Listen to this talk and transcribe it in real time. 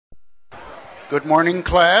Good morning,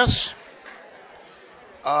 class.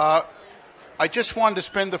 I just wanted to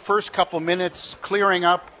spend the first couple minutes clearing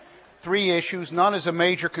up three issues. None is a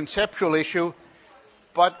major conceptual issue,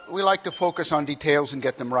 but we like to focus on details and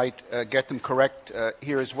get them right, get them correct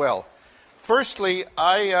here as well. Firstly,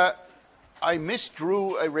 I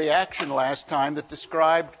misdrew a reaction last time that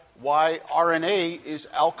described why RNA is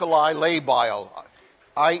alkali labile,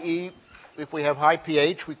 i.e., if we have high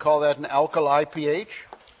pH, we call that an alkali pH,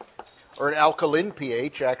 or an alkaline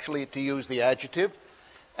pH, actually, to use the adjective.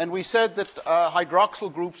 And we said that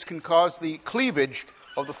hydroxyl groups can cause the cleavage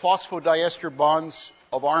of the phosphodiester bonds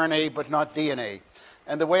of RNA but not DNA.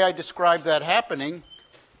 And the way I described that happening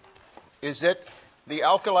is that the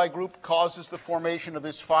alkali group causes the formation of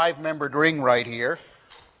this five-membered ring right here,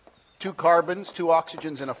 2 carbons, 2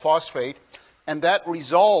 oxygens, and a phosphate, and that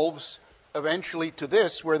resolves eventually to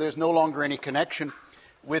this, where there's no longer any connection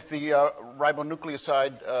with the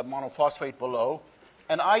ribonucleoside monophosphate below.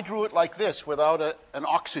 And I drew it like this without an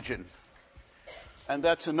oxygen. And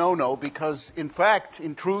that's a no-no because, in fact,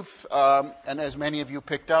 in truth, and as many of you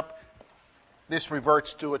picked up, this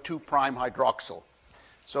reverts to a 2' hydroxyl.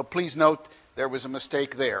 So please note there was a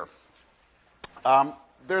mistake there.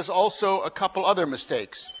 There's also a couple other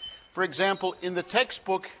mistakes. For example, in the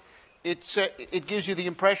textbook, it gives you the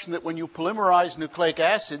impression that when you polymerize nucleic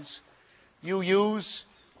acids, you use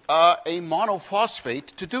a monophosphate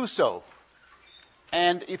to do so.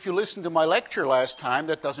 And if you listened to my lecture last time,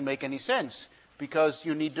 that doesn't make any sense because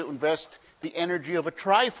you need to invest the energy of a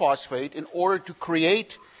triphosphate in order to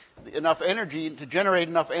create enough energy, to generate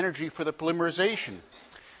enough energy for the polymerization.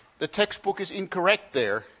 The textbook is incorrect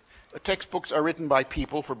there. The textbooks are written by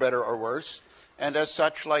people, for better or worse, and as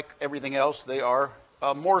such, like everything else, they are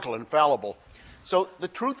mortal and fallible. So the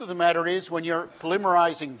truth of the matter is, when you're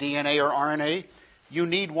polymerizing DNA or RNA, you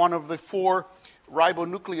need one of the 4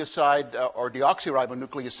 ribonucleoside or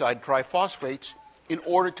deoxyribonucleoside triphosphates in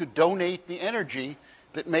order to donate the energy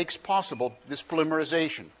that makes possible this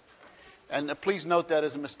polymerization. And please note that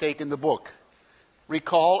as a mistake in the book.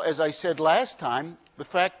 Recall, as I said last time, the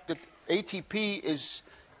fact that ATP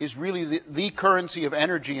is really the currency of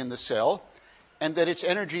energy in the cell, and that its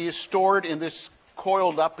energy is stored in this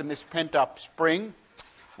coiled up in this pent-up spring,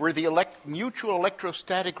 where the mutual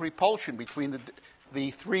electrostatic repulsion between the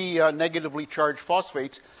 3 negatively charged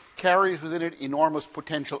phosphates carries within it enormous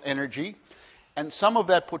potential energy, and some of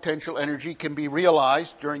that potential energy can be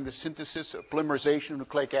realized during the synthesis or polymerization of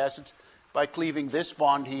nucleic acids by cleaving this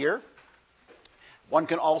bond here. One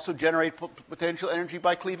can also generate potential energy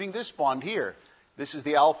by cleaving this bond here. This is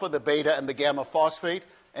the alpha, the beta, and the gamma phosphate,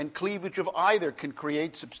 and cleavage of either can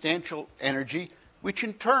create substantial energy, which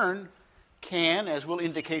in turn can, as we'll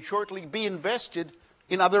indicate shortly, be invested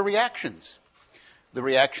in other reactions, the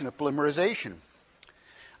reaction of polymerization.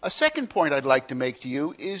 A second point I'd like to make to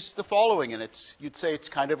you is the following, and you'd say it's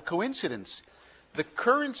kind of a coincidence. The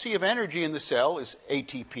currency of energy in the cell is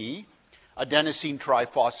ATP, adenosine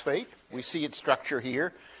triphosphate. We see its structure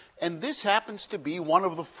here. And this happens to be one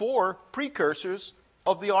of the 4 precursors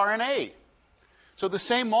of the RNA. So the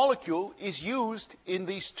same molecule is used in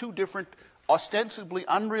these 2 different ostensibly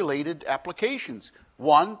unrelated applications.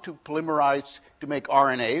 One, to polymerize, to make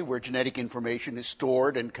RNA, where genetic information is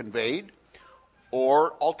stored and conveyed.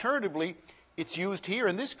 Or, alternatively, it's used here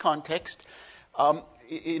in this context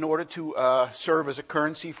in order to serve as a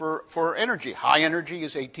currency for energy. High energy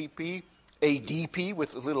is ATP, ADP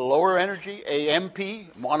with a little lower energy, AMP,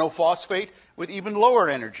 monophosphate, with even lower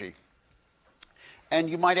energy. And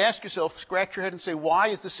you might ask yourself, scratch your head and say, why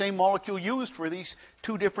is the same molecule used for these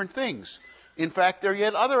 2 different things? In fact, there are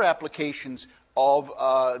yet other applications of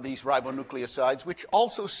these ribonucleosides which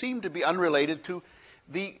also seem to be unrelated to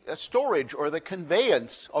the storage or the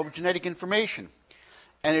conveyance of genetic information.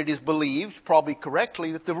 And it is believed, probably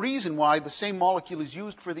correctly, that the reason why the same molecule is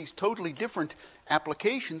used for these totally different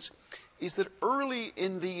applications is that early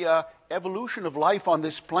in the evolution of life on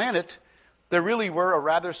this planet, there really were a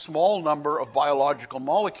rather small number of biological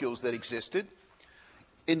molecules that existed.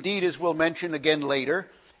 Indeed, as we'll mention again later,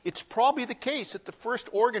 it's probably the case that the first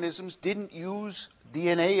organisms didn't use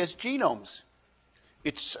DNA as genomes.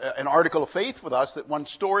 It's an article of faith with us that one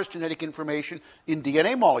stores genetic information in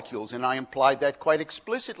DNA molecules, and I implied that quite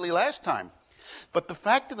explicitly last time. But the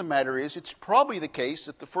fact of the matter is, it's probably the case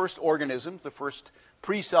that the first organisms, the first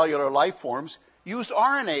precellular life forms, used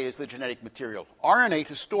RNA as the genetic material, RNA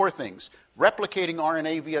to store things, replicating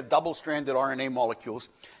RNA via double-stranded RNA molecules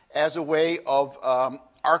as a way of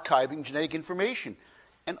archiving genetic information.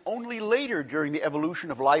 And only later, during the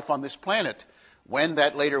evolution of life on this planet, when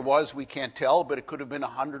that later was, we can't tell, but it could have been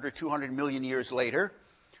 100 or 200 million years later,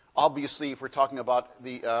 Obviously, if we're talking about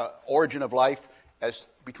the origin of life as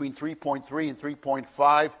between 3.3 and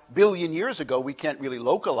 3.5 billion years ago, we can't really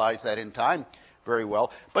localize that in time very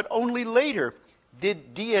well. But only later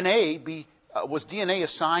was DNA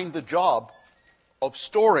assigned the job of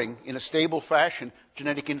storing in a stable fashion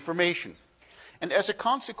genetic information. And as a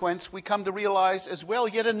consequence, we come to realize as well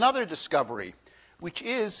yet another discovery, which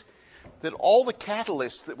is that all the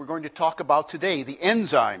catalysts that we're going to talk about today, the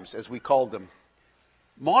enzymes as we call them,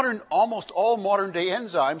 almost all modern day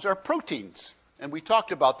enzymes are proteins. And we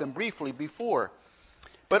talked about them briefly before.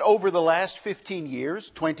 But over the last 15 years,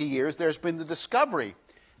 20 years, there's been the discovery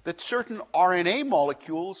that certain RNA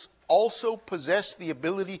molecules also possess the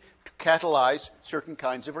ability to catalyze certain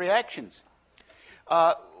kinds of reactions.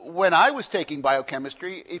 When I was taking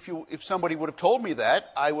biochemistry, if somebody would have told me that,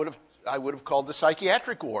 I would have called the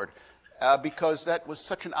psychiatric ward, because that was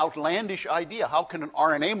such an outlandish idea. How can an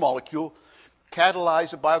RNA molecule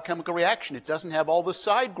catalyze a biochemical reaction? It doesn't have all the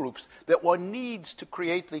side groups that one needs to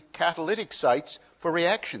create the catalytic sites for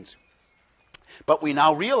reactions. But we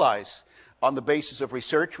now realize, on the basis of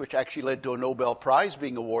research, which actually led to a Nobel Prize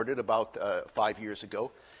being awarded about 5 years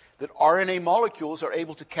ago, that RNA molecules are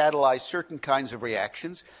able to catalyze certain kinds of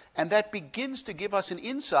reactions, and that begins to give us an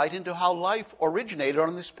insight into how life originated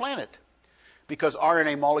on this planet. Because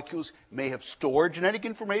RNA molecules may have stored genetic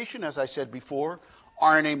information, as I said before.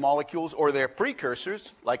 RNA molecules or their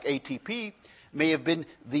precursors, like ATP, may have been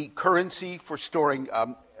the currency for storing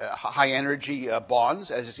high-energy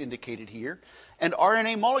bonds, as is indicated here. And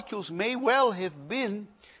RNA molecules may well have been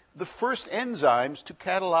the first enzymes to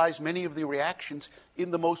catalyze many of the reactions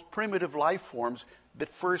in the most primitive life forms that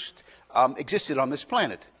first existed on this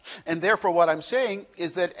planet. And therefore, what I'm saying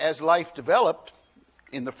is that as life developed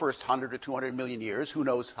in the first 100 or 200 million years, who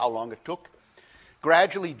knows how long it took,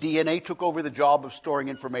 gradually DNA took over the job of storing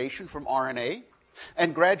information from RNA,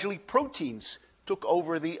 and gradually proteins took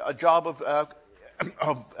over the job of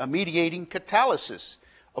mediating catalysis,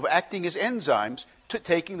 of acting as enzymes, to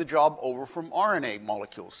taking the job over from RNA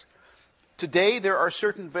molecules. Today, there are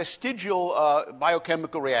certain vestigial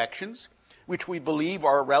biochemical reactions, which we believe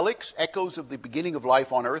are relics, echoes of the beginning of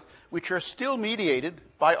life on Earth, which are still mediated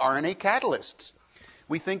by RNA catalysts.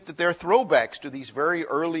 We think that they're throwbacks to these very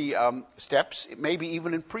early steps, maybe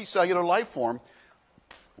even in pre-cellular life form,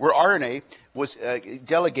 where RNA was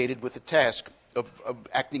delegated with the task of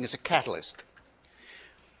acting as a catalyst.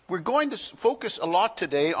 We're going to focus a lot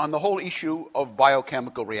today on the whole issue of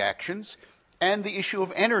biochemical reactions and the issue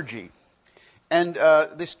of energy. And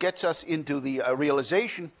this gets us into the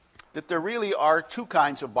realization that there really are two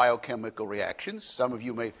kinds of biochemical reactions. Some of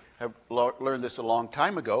you may have learned this a long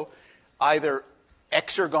time ago. Either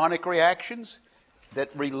exergonic reactions that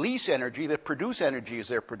release energy, that produce energy as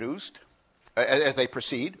they're produced, as they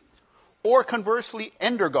proceed, or conversely,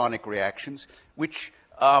 endergonic reactions, which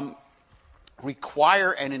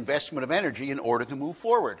require an investment of energy in order to move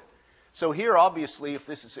forward. So here, obviously, if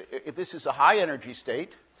this is a high energy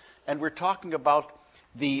state, and we're talking about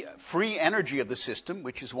the free energy of the system,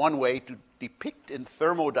 which is one way to depict in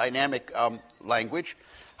thermodynamic language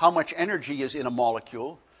how much energy is in a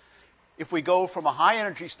molecule. If we go from a high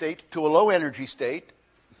energy state to a low energy state,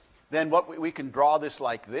 then we can draw this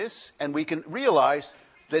like this, and we can realize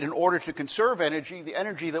that in order to conserve energy, the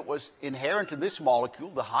energy that was inherent in this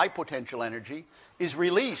molecule, the high potential energy, is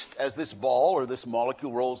released as this ball or this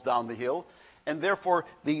molecule rolls down the hill, and therefore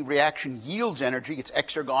the reaction yields energy. It's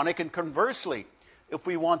exergonic, and conversely, if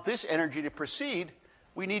we want this energy to proceed,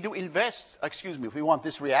 we need to if we want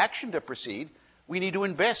this reaction to proceed, we need to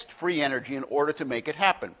invest free energy in order to make it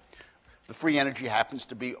happen. The free energy happens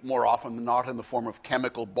to be more often than not in the form of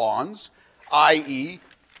chemical bonds, i.e.,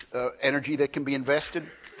 energy that can be invested,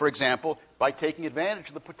 for example, by taking advantage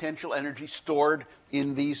of the potential energy stored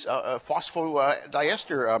in these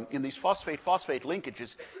in these phosphate-phosphate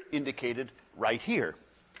linkages indicated right here.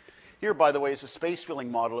 Here, by the way, is a space-filling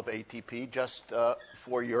model of ATP, just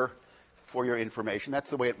for your information.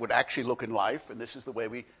 That's the way it would actually look in life, and this is the way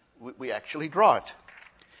we actually draw it.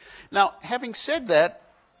 Now, having said that,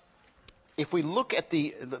 if we look at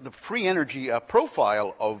the free energy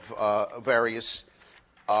profile of various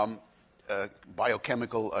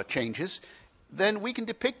biochemical changes, then we can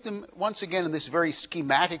depict them once again in this very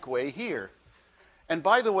schematic way here. And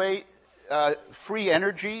by the way, free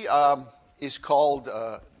energy is called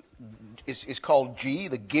G,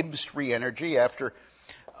 the Gibbs free energy, after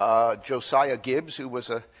Josiah Gibbs, who was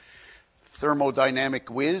a thermodynamic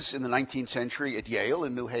whiz in the 19th century at Yale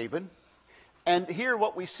in New Haven. And here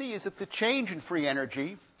what we see is that the change in free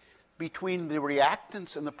energy between the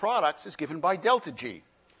reactants and the products is given by delta G.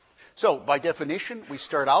 So by definition, we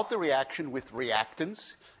start out the reaction with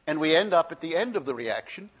reactants, And we end up at the end of the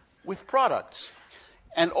reaction with products.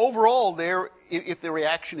 And overall, if the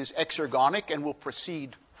reaction is exergonic and will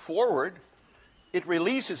proceed forward, it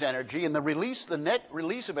releases energy, and the net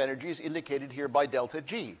release of energy is indicated here by delta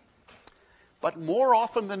G. But more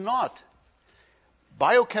often than not,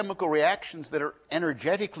 biochemical reactions that are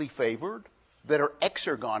energetically favored, that are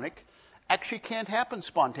exergonic, actually can't happen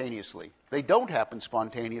spontaneously. They don't happen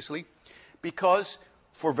spontaneously because,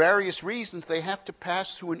 for various reasons, they have to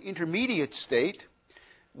pass through an intermediate state,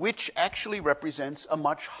 which actually represents a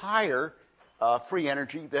much higher free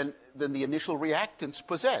energy than the initial reactants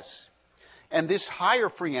possess. And this higher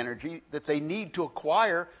free energy that they need to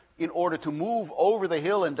acquire in order to move over the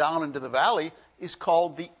hill and down into the valley is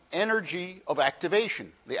called the energy of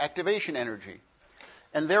activation, the activation energy.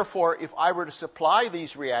 And therefore, if I were to supply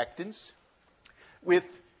these reactants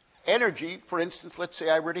with energy, for instance, let's say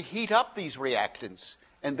I were to heat up these reactants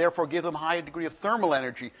and therefore give them a high degree of thermal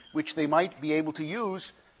energy, which they might be able to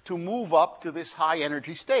use to move up to this high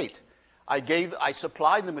energy state. I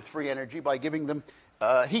supplied them with free energy by giving them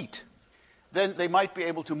heat. Then they might be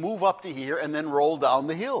able to move up to here and then roll down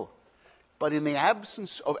the hill. But in the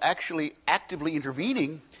absence of actually actively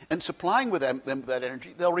intervening and supplying with them that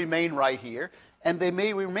energy, they'll remain right here, and they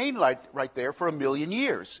may remain right there for 1,000,000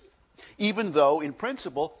 years. Even though, in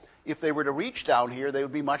principle, if they were to reach down here, they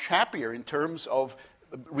would be much happier in terms of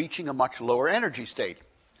reaching a much lower energy state.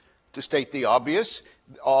 To state the obvious,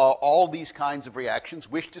 all these kinds of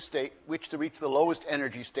reactions wish to reach the lowest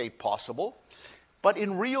energy state possible. But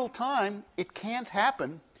in real time, it can't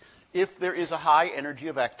happen if there is a high energy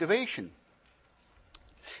of activation.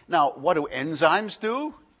 Now, what do enzymes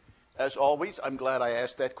do? As always, I'm glad I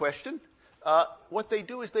asked that question. What they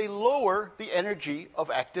do is they lower the energy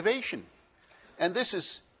of activation. And this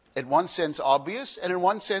is, in one sense, obvious, and in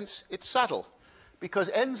one sense, it's subtle. Because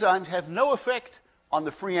enzymes have no effect on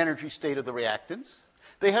the free energy state of the reactants.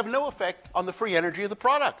 They have no effect on the free energy of the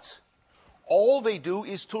products. All they do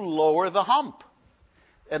is to lower the hump.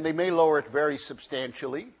 And they may lower it very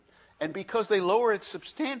substantially. And because they lower it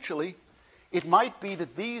substantially, it might be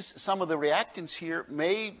that some of the reactants here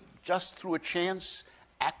may, just through a chance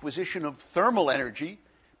acquisition of thermal energy,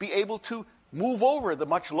 be able to move over the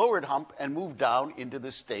much lowered hump and move down into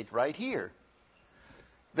this state right here.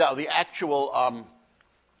 Now, the actual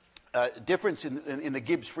difference in the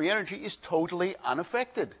Gibbs free energy is totally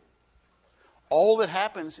unaffected. All that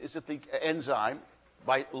happens is that the enzyme,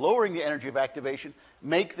 by lowering the energy of activation,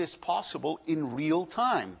 make this possible in real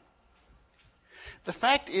time. The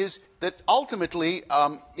fact is that ultimately,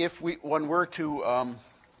 if one were to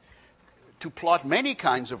plot many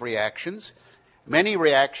kinds of reactions, many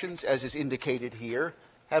reactions, as is indicated here,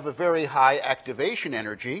 have a very high activation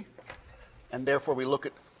energy, and therefore we look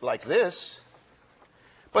at like this.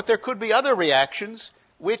 But there could be other reactions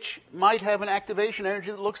which might have an activation energy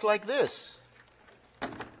that looks like this.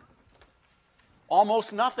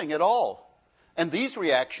 Almost nothing at all. And these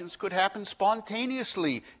reactions could happen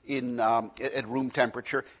spontaneously at room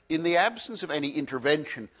temperature in the absence of any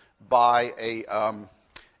intervention by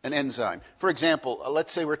an enzyme. For example,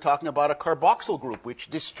 let's say we're talking about a carboxyl group which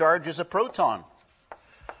discharges a proton.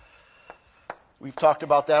 We've talked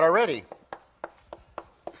about that already.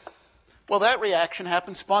 Well, that reaction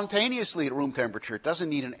happens spontaneously at room temperature. It doesn't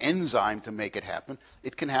need an enzyme to make it happen.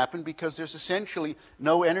 It can happen because there's essentially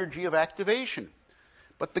no energy of activation.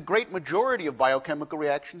 But the great majority of biochemical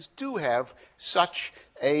reactions do have such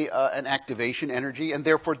an activation energy and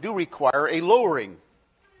therefore do require a lowering,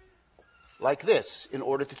 like this, in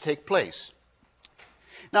order to take place.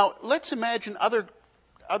 Now, let's imagine other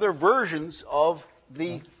versions of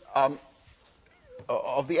the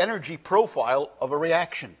energy profile of a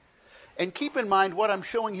reaction. And keep in mind, what I'm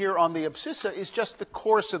showing here on the abscissa is just the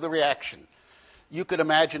course of the reaction. You could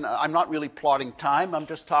imagine, I'm not really plotting time, I'm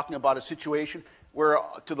just talking about a situation where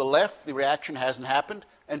to the left the reaction hasn't happened,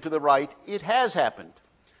 and to the right it has happened.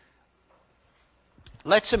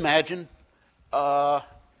 Let's imagine, can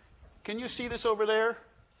you see this over there?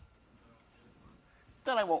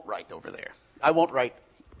 Then I won't write over there. I won't write.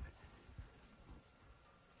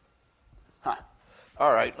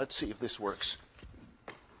 All right, let's see if this works.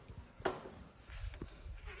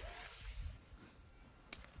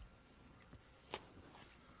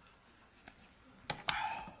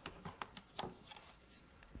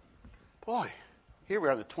 Boy, here we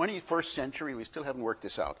are in the 21st century. We still haven't worked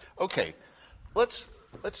this out. Okay,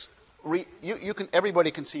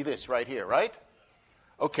 everybody can see this right here, right?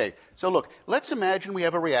 Okay, so look, let's imagine we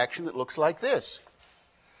have a reaction that looks like this.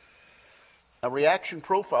 A reaction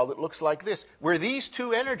profile that looks like this, where these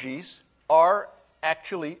two energies are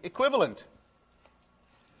actually equivalent.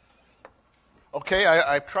 Okay,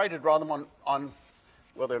 I've tried to draw them on,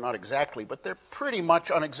 well, they're not exactly, but they're pretty much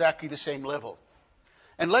on exactly the same level.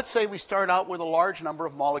 And let's say we start out with a large number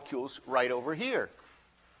of molecules right over here.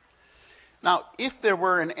 Now, if there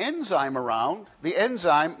were an enzyme around, the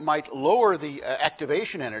enzyme might lower the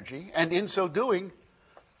activation energy, and in so doing,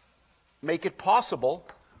 make it possible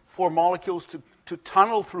for molecules to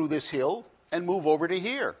tunnel through this hill and move over to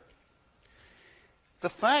here. The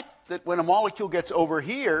fact that when a molecule gets over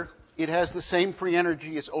here, it has the same free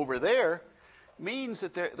energy as over there, means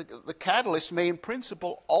that the catalyst may in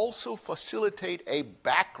principle also facilitate a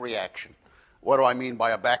back reaction. What do I mean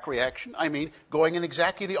by a back reaction? I mean going in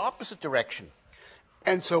exactly the opposite direction.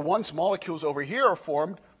 And so once molecules over here are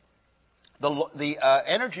formed, the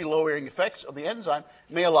energy lowering effects of the enzyme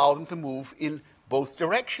may allow them to move in both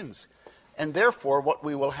directions. And therefore what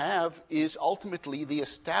we will have is ultimately the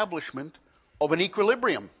establishment of an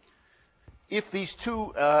equilibrium. If these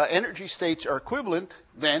two energy states are equivalent,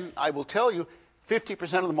 then I will tell you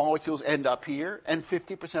 50% of the molecules end up here, and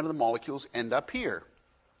 50% of the molecules end up here.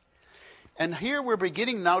 And here we're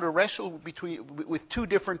beginning now to wrestle with two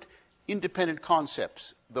different independent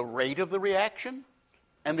concepts: the rate of the reaction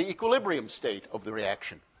and the equilibrium state of the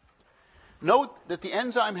reaction. Note that the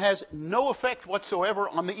enzyme has no effect whatsoever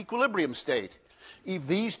on the equilibrium state. If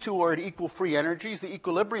these two are at equal free energies, the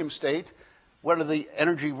equilibrium state, whether the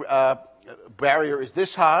energy barrier is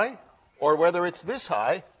this high or whether it's this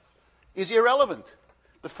high, is irrelevant.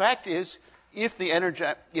 The fact is, if the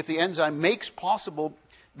enzyme makes possible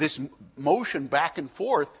this motion back and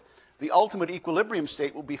forth, the ultimate equilibrium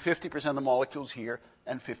state will be 50% of the molecules here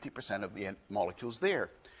and 50% of the molecules there.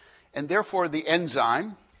 And therefore, the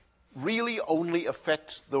enzyme really only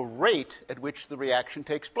affects the rate at which the reaction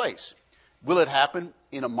takes place. Will it happen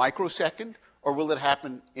in a microsecond, or will it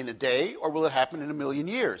happen in a day, or will it happen in a million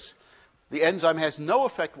years? The enzyme has no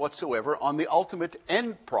effect whatsoever on the ultimate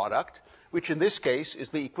end product, which in this case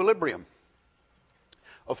is the equilibrium.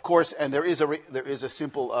 Of course, and there is a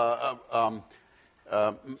simple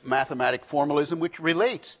mathematic formalism which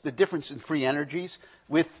relates the difference in free energies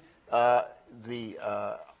with the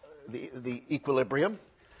equilibrium.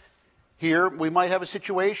 Here we might have a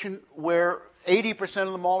situation where 80%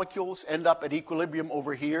 of the molecules end up at equilibrium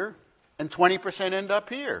over here and 20% end up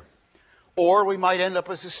here. Or we might end up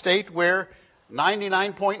as a state where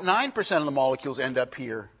 99.9% of the molecules end up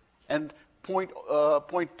here and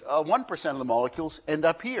 0.1% of the molecules end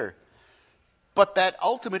up here. But that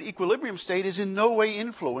ultimate equilibrium state is in no way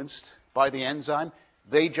influenced by the enzyme.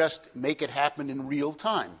 They just make it happen in real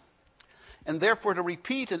time. And therefore, to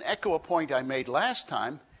repeat and echo a point I made last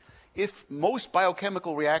time, if most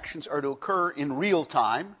biochemical reactions are to occur in real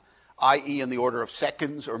time, i.e. in the order of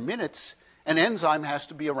seconds or minutes, an enzyme has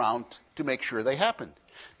to be around to make sure they happen.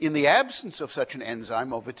 In the absence of such an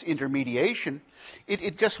enzyme, of its intermediation,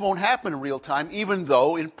 it just won't happen in real time, even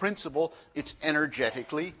though, in principle, it's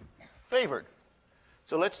energetically favored.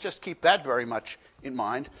 So let's just keep that very much in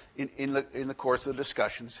mind in the course of the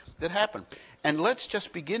discussions that happen. And let's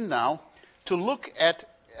just begin now to look at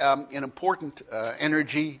an important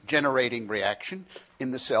energy-generating reaction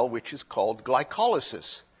in the cell, which is called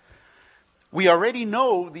glycolysis. We already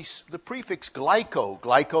know the prefix glyco.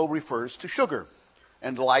 Glyco refers to sugar.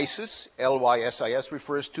 And lysis, L-Y-S-I-S,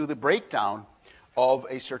 refers to the breakdown of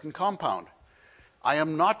a certain compound. I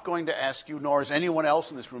am not going to ask you, nor is anyone else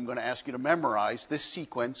in this room going to ask you to memorize this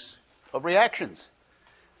sequence of reactions.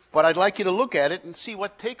 But I'd like you to look at it and see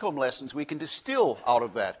what take-home lessons we can distill out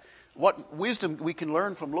of that, what wisdom we can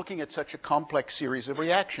learn from looking at such a complex series of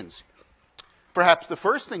reactions. Perhaps the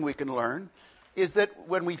first thing we can learn is that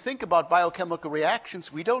when we think about biochemical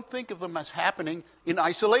reactions, we don't think of them as happening in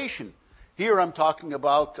isolation. Here I'm talking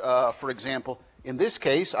about, for example, in this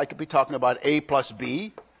case, I could be talking about A plus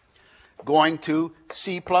B going to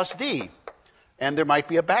C plus D. And there might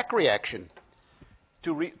be a back reaction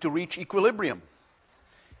to reach equilibrium.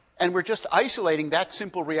 And we're just isolating that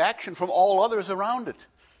simple reaction from all others around it.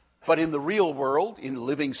 But in the real world, in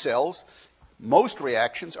living cells, most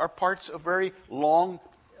reactions are parts of very long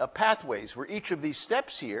pathways, where each of these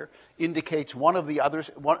steps here indicates one of the others,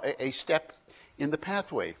 a step in the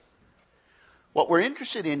pathway. What we're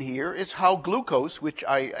interested in here is how glucose, which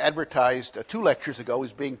I advertised 2 lectures ago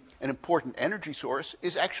as being an important energy source,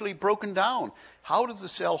 is actually broken down. How does the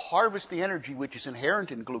cell harvest the energy which is inherent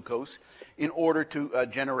in glucose in order to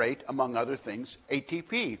generate, among other things,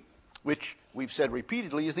 ATP, which we've said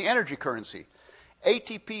repeatedly is the energy currency.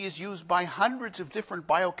 ATP is used by hundreds of different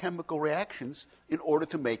biochemical reactions in order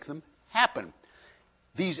to make them happen.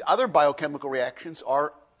 These other biochemical reactions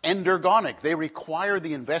are endergonic. They require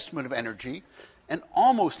the investment of energy, and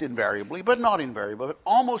almost invariably, but not invariably, but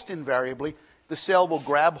almost invariably, the cell will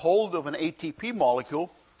grab hold of an ATP molecule,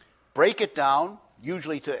 break it down,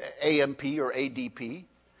 usually to AMP or ADP,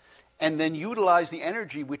 and then utilize the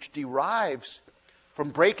energy which derives from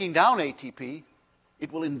breaking down ATP.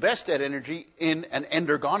 It will invest that energy in an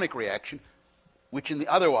endergonic reaction, which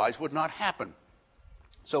otherwise would not happen.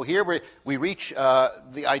 So here we reach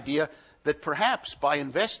the idea that perhaps by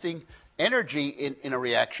investing energy in a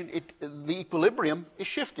reaction, the equilibrium is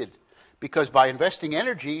shifted. Because by investing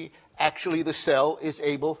energy, actually the cell is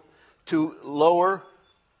able to lower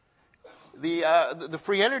the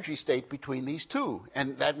free energy state between these two.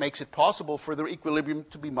 And that makes it possible for the equilibrium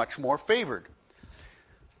to be much more favored.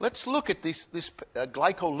 Let's look at this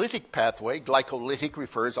glycolytic pathway. Glycolytic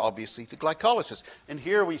refers obviously to glycolysis. And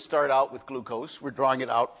here we start out with glucose. We're drawing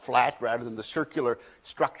it out flat rather than the circular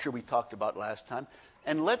structure we talked about last time.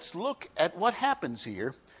 And let's look at what happens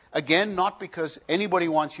here. Again, not because anybody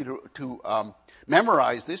wants you to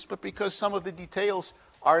memorize this, but because some of the details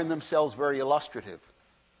are in themselves very illustrative.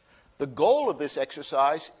 The goal of this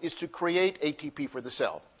exercise is to create ATP for the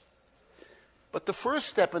cell. But the first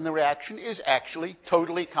step in the reaction is actually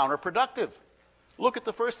totally counterproductive. Look at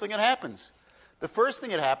the first thing that happens. The first thing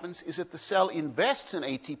that happens is that the cell invests an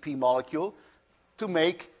ATP molecule to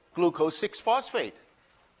make glucose 6-phosphate.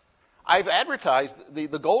 I've advertised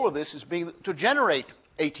the goal of this as being to generate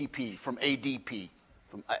ATP from ADP,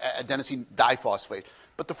 from adenosine diphosphate.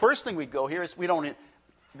 But the first thing we go here is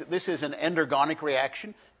this is an endergonic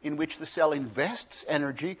reaction in which the cell invests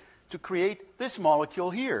energy to create this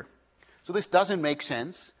molecule here. So this doesn't make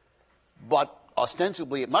sense, but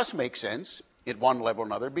ostensibly it must make sense at one level or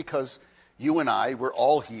another, because you and I, we're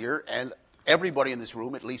all here, and everybody in this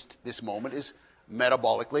room, at least this moment, is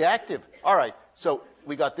metabolically active. All right, so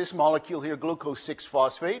we got this molecule here, glucose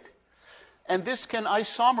 6-phosphate, and this can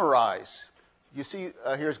isomerize. You see,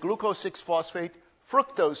 here's glucose 6-phosphate,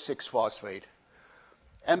 fructose 6-phosphate.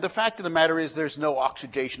 And the fact of the matter is there's no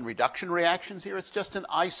oxidation reduction reactions here. It's just an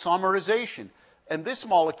isomerization. And this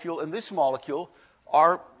molecule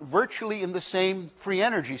are virtually in the same free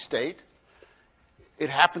energy state. It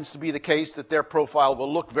happens to be the case that their profile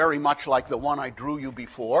will look very much like the one I drew you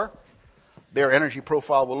before. Their energy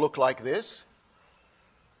profile will look like this.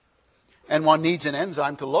 And one needs an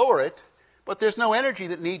enzyme to lower it. But there's no energy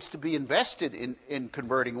that needs to be invested in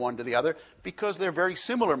converting one to the other, because they're very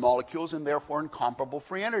similar molecules and therefore in comparable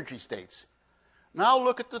free energy states. Now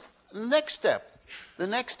look at the next step. The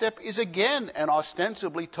next step is again an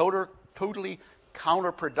ostensibly totally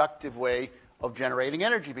counterproductive way of generating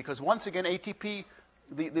energy, because once again ATP,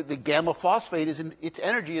 the gamma phosphate, its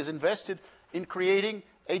energy is invested in creating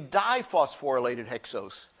a diphosphorylated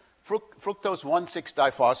hexose. Fructose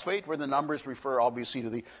 1,6-diphosphate, where the numbers refer obviously to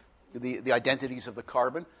the identities of the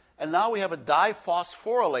carbon. And now we have a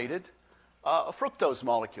diphosphorylated fructose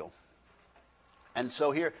molecule. And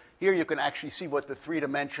so here you can actually see what the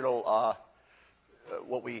three-dimensional,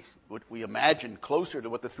 what we imagine closer to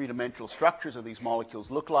what the three-dimensional structures of these molecules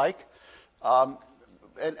look like.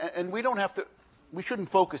 And we shouldn't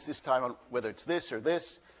focus this time on whether it's this or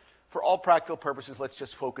this. For all practical purposes, let's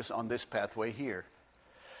just focus on this pathway here.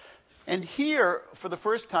 And here, for the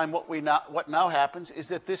first time, what now happens is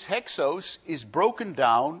that this hexose is broken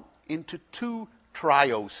down into two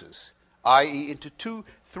trioses, i.e. into two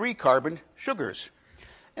 3-carbon sugars.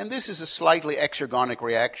 And this is a slightly exergonic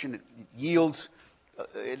reaction. It yields,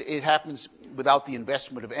 it happens without the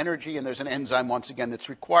investment of energy, and there's an enzyme, once again, that's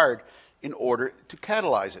required in order to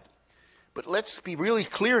catalyze it. But let's be really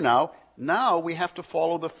clear now. Now we have to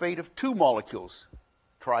follow the fate of two molecules,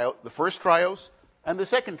 the first triose and the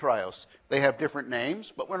second triose. They have different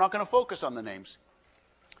names, but we're not going to focus on the names.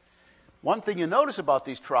 One thing you notice about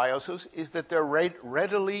these trioses is that they're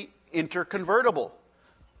readily interconvertible.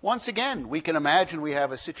 Once again, we can imagine we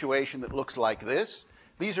have a situation that looks like this.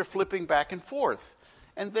 These are flipping back and forth.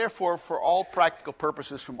 And therefore, for all practical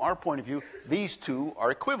purposes from our point of view, these two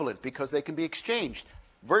are equivalent because they can be exchanged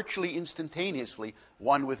virtually instantaneously,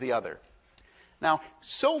 one with the other. Now,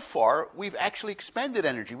 so far, we've actually expended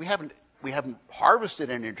energy. We haven't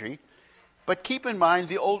harvested energy, but keep in mind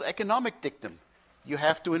the old economic dictum. You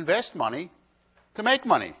have to invest money to make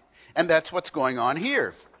money. And that's what's going on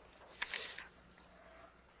here.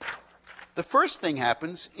 The first thing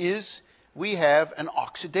happens is we have an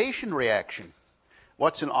oxidation reaction.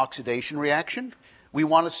 What's an oxidation reaction? We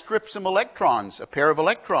want to strip some electrons, a pair of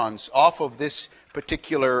electrons, off of this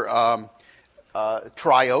particular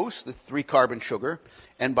triose, the 3-carbon sugar.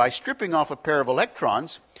 And by stripping off a pair of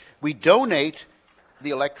electrons, we donate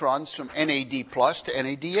the electrons from NAD plus to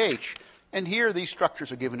NADH. And here these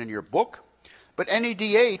structures are given in your book. But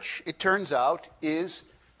NADH, it turns out, is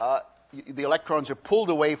the electrons are pulled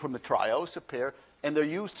away from the triose, a pair, and they're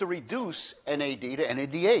used to reduce NAD to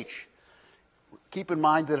NADH. Keep in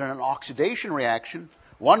mind that in an oxidation reaction,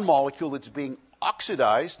 one molecule that's being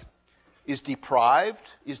oxidized is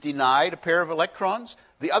denied a pair of electrons.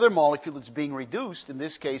 The other molecule that's being reduced, in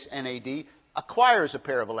this case NAD, acquires a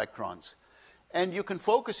pair of electrons. And you can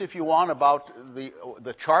focus, if you want, about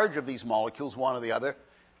the charge of these molecules, one or the other.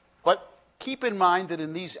 But keep in mind that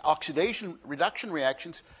in these oxidation reduction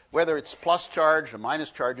reactions, whether it's plus charge or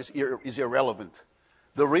minus charge is irrelevant.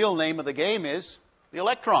 The real name of the game is the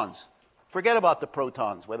electrons. Forget about the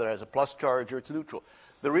protons, whether it has a plus charge or it's neutral.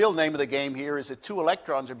 The real name of the game here is that 2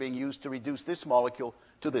 electrons are being used to reduce this molecule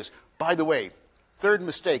to this. By the way, third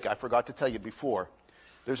mistake I forgot to tell you before.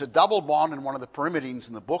 There's a double bond in one of the pyrimidines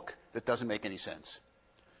in the book that doesn't make any sense.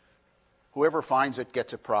 Whoever finds it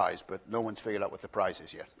gets a prize, but no one's figured out what the prize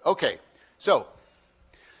is yet. Okay, so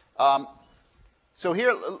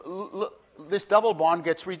here, this double bond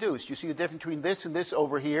gets reduced. You see the difference between this and this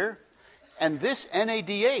over here? And this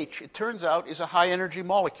NADH, it turns out, is a high-energy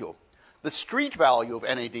molecule. The street value of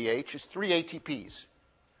NADH is 3 ATPs,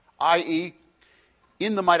 i.e.,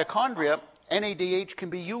 in the mitochondria, NADH can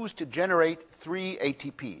be used to generate 3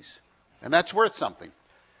 ATPs. And that's worth something.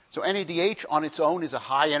 So NADH on its own is a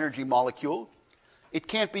high-energy molecule. It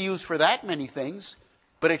can't be used for that many things,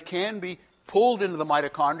 but it can be pulled into the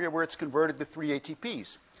mitochondria where it's converted to 3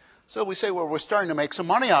 ATPs. So we say, well, we're starting to make some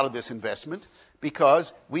money out of this investment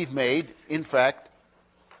because we've made, in fact,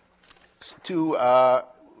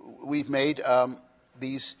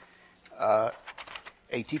 these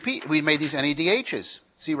ATP, we've made these NADHs.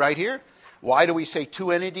 See right here? Why do we say 2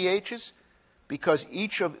 NADHs? Because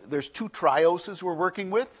there's 2 trioses we're working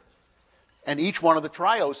with, and each one of the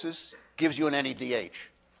trioses gives you an NADH.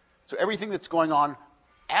 So everything that's going on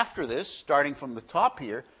after this, starting from the top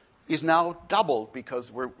here, is now doubled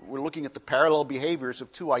because we're looking at the parallel behaviors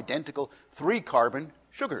of 2 identical 3-carbon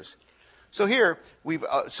sugars. So here, we've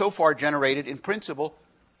so far generated, in principle,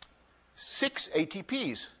 6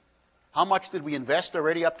 ATPs. How much did we invest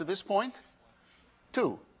already up to this point?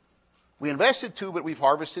 2. We invested 2, but we've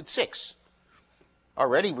harvested 6.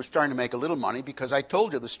 Already we're starting to make a little money because I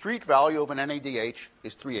told you the street value of an NADH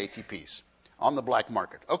is 3 ATPs on the black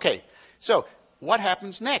market. Okay, so what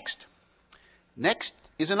happens next? Next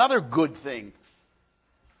is another good thing.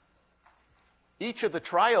 Each of the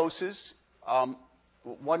trioses,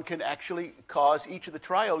 one can actually cause each of the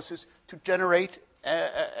trioses to generate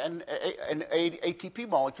an ATP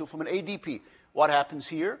molecule from an ADP. What happens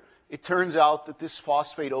here? It turns out that this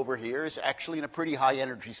phosphate over here is actually in a pretty high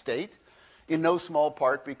energy state, in no small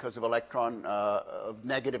part because of of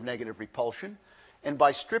negative repulsion. And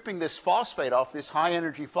by stripping this phosphate off, this high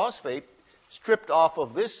energy phosphate, stripped off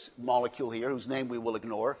of this molecule here, whose name we will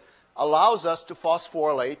ignore, allows us to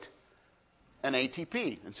phosphorylate an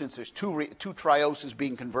ATP. And since there's two trioses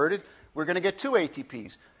being converted, we're going to get 2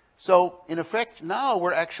 ATPs. So, in effect, now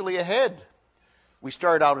we're actually ahead. We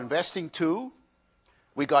started out investing 2.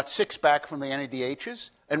 We got 6 back from the NADHs,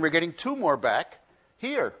 and we're getting 2 more back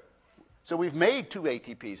here. So we've made 2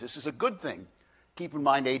 ATPs. This is a good thing. Keep in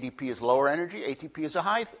mind ADP is lower energy, ATP is a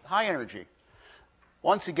high energy.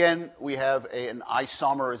 Once again, we have an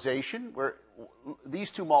isomerization where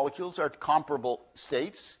these 2 molecules are at comparable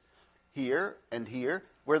states, here and here,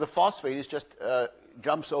 where the phosphate is just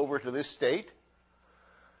jumps over to this state.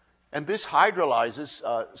 And this hydrolyzes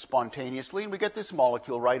spontaneously, and we get this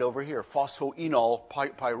molecule right over here, phosphoenol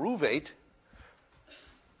pyruvate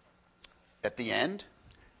at the end.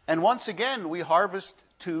 And once again, we harvest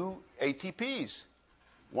 2 ATPs,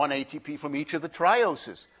 1 ATP from each of the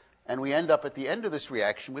trioses. And we end up at the end of this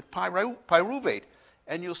reaction with pyruvate.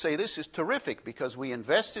 And you'll say, this is terrific, because we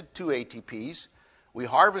invested 2 ATPs, we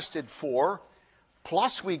harvested 4,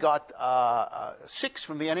 plus we got 6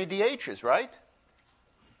 from the NADHs, right?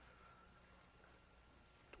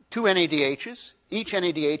 2 NADHs. Each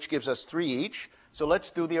NADH gives us 3 each. So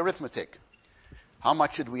let's do the arithmetic. How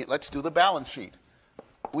much did we? Let's do the balance sheet.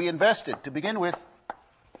 We invested, to begin with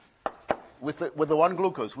the 1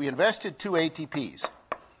 glucose, we invested 2 ATPs.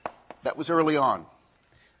 That was early on.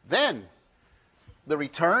 Then the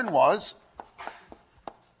return was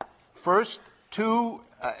first 2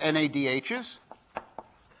 NADHs,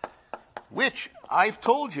 which I've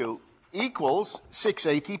told you equals 6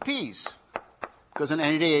 ATPs, because an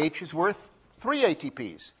NADH is worth 3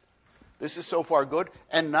 ATPs. This is so far good.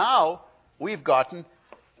 And now we've gotten,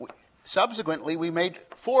 subsequently, we made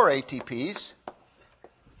 4 ATPs,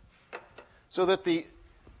 so that the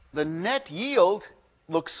net yield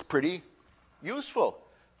looks pretty useful.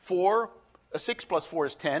 6 plus 4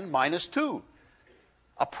 is 10 minus 2.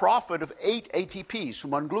 a profit of 8 ATPs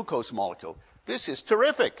from one glucose molecule. This is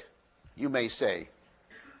terrific, you may say.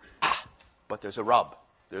 But there's a rub.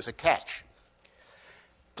 There's a catch.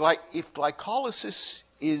 If glycolysis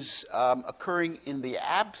is occurring in the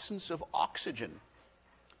absence of oxygen,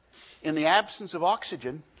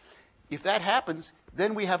 if that happens,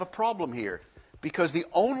 then we have a problem here. Because the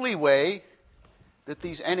only way that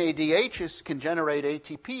these NADHs can generate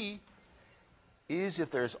ATP is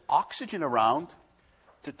if there's oxygen around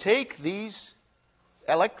to take these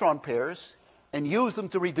electron pairs and use them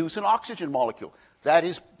to reduce an oxygen molecule. That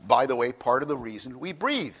is, by the way, part of the reason we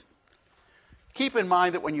breathe. Keep in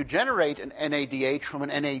mind that when you generate an NADH from an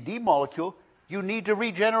NAD molecule, you need to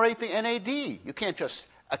regenerate the NAD. You can't just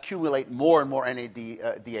accumulate more and more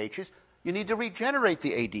NADHs. You need to regenerate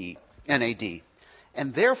the NAD.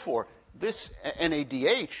 And therefore, this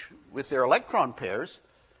NADH, with their electron pairs,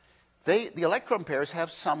 the electron pairs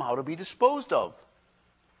have somehow to be disposed of.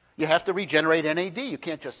 You have to regenerate NAD. You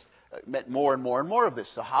can't just make more and more and more of this.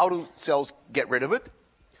 So how do cells get rid of it?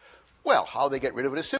 Well, how they get rid of it is simple.